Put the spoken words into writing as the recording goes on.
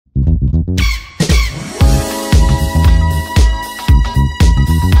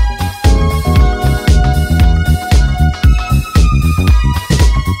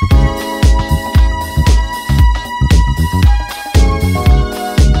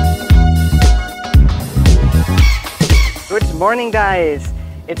morning, guys.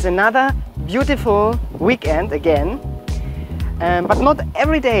 It's another beautiful weekend again, but not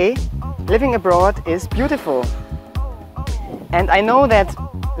every day living abroad is beautiful. And I know that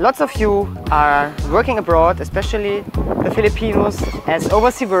lots of you are working abroad, especially the Filipinos, as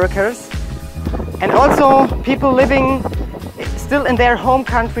overseas workers, and also people living still in their home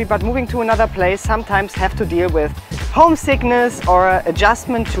country but moving to another place sometimes have to deal with homesickness or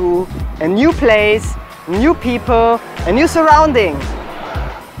adjustment to a new place, new people, a new surrounding.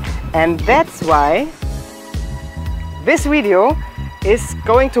 And that's why this video is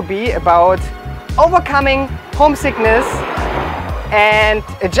going to be about overcoming homesickness and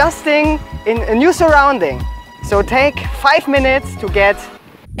adjusting in a new surrounding. So take 5 minutes to get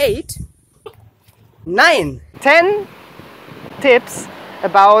 8, 9, 10 tips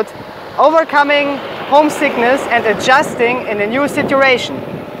about overcoming homesickness and adjusting in a new situation.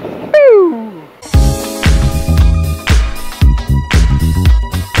 Woo!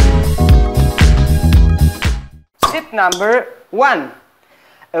 Tip number 1.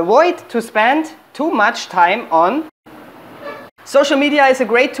 Avoid to spend too much time on social media. Is a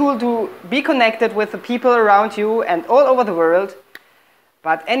great tool to be connected with the people around you and all over the world.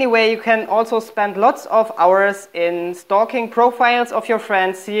 But anyway, you can also spend lots of hours in stalking profiles of your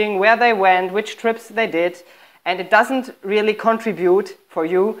friends, seeing where they went, which trips they did, and it doesn't really contribute for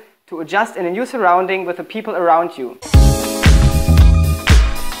you to adjust in a new surrounding with the people around you.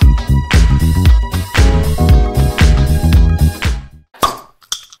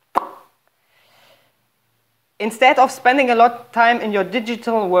 Instead of spending a lot of time in your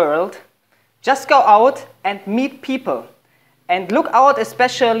digital world, just go out and meet people. And look out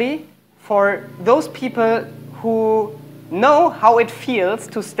especially for those people who know how it feels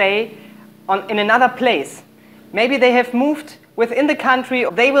to stay in another place. Maybe they have moved within the country.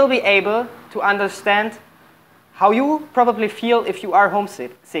 They will be able to understand how you probably feel if you are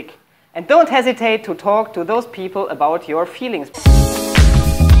homesick. And don't hesitate to talk to those people about your feelings.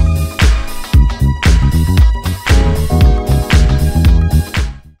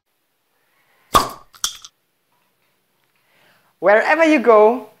 Wherever you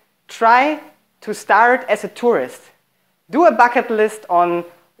go, try to start as a tourist. Do a bucket list on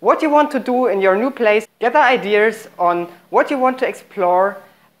what you want to do in your new place. Gather ideas on what you want to explore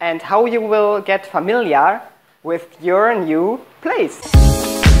and how you will get familiar with your new place.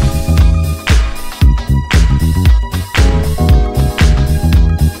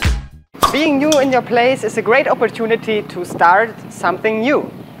 Being new in your place is a great opportunity to start something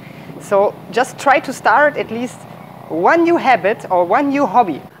new. So just try to start at least one new habit or one new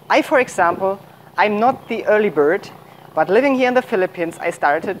hobby. For example, I'm not the early bird, but living here in the Philippines, I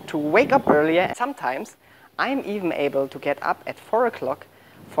started to wake up earlier. Sometimes I'm even able to get up at 4 o'clock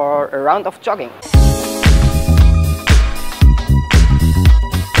for a round of jogging.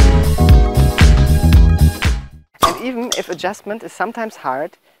 And even if adjustment is sometimes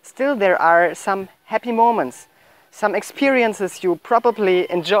hard, still there are some happy moments, some experiences you probably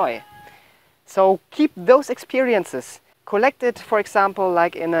enjoy. So keep those experiences. Collect it, for example,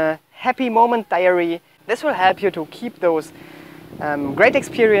 like in a happy moment diary. This will help you to keep those great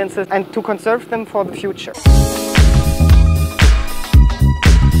experiences and to conserve them for the future.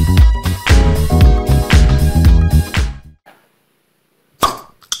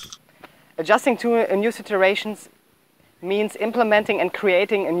 Adjusting to a new situation means implementing and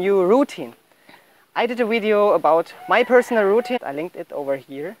creating a new routine. I did a video about my personal routine. I linked it over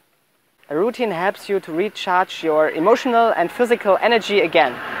here. A routine helps you to recharge your emotional and physical energy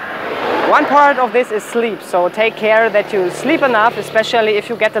again. One part of this is sleep, so take care that you sleep enough, especially if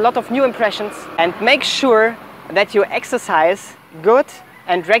you get a lot of new impressions. And make sure that you exercise good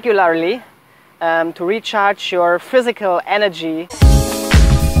and regularly to recharge your physical energy.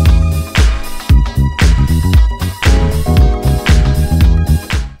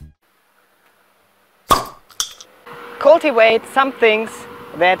 Cultivate some things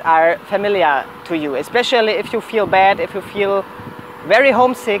that are familiar to you, especially if you feel bad, if you feel very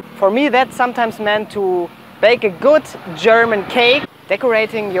homesick. For me, that sometimes meant to bake a good German cake.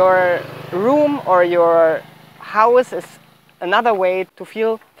 Decorating your room or your house is another way to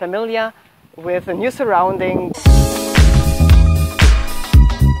feel familiar with a new surrounding.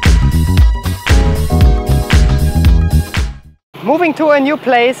 Moving to a new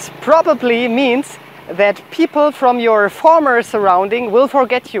place probably means that people from your former surrounding will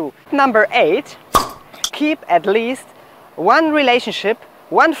forget you. Number 8, keep at least one relationship,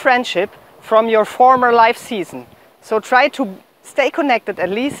 one friendship from your former life season. So try to stay connected at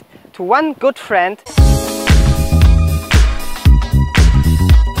least to one good friend.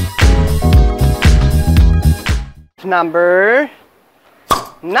 number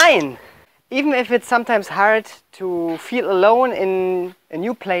 9. Even if it's sometimes hard to feel alone in a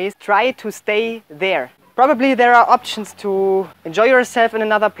new place, try to stay there. Probably there are options to enjoy yourself in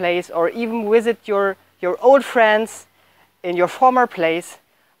another place or even visit your old friends in your former place.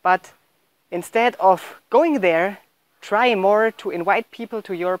 But instead of going there, try more to invite people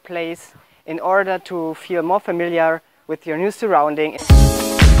to your place in order to feel more familiar with your new surrounding.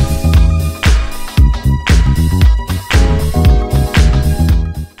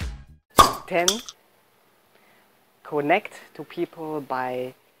 10. Connect to people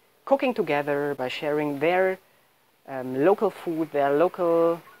by cooking together, by sharing their local food, their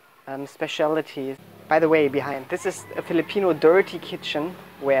local specialties. By the way, behind this is a Filipino dirty kitchen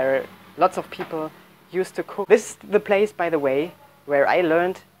where lots of people used to cook. This is the place, by the way, where I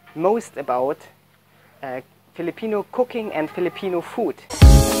learned most about Filipino cooking and Filipino food.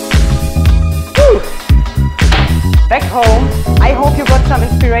 Woo! Back home, I hope you got some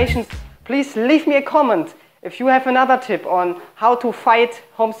inspirations. Please leave me a comment if you have another tip on how to fight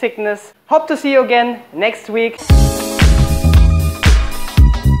homesickness. Hope to see you again next week.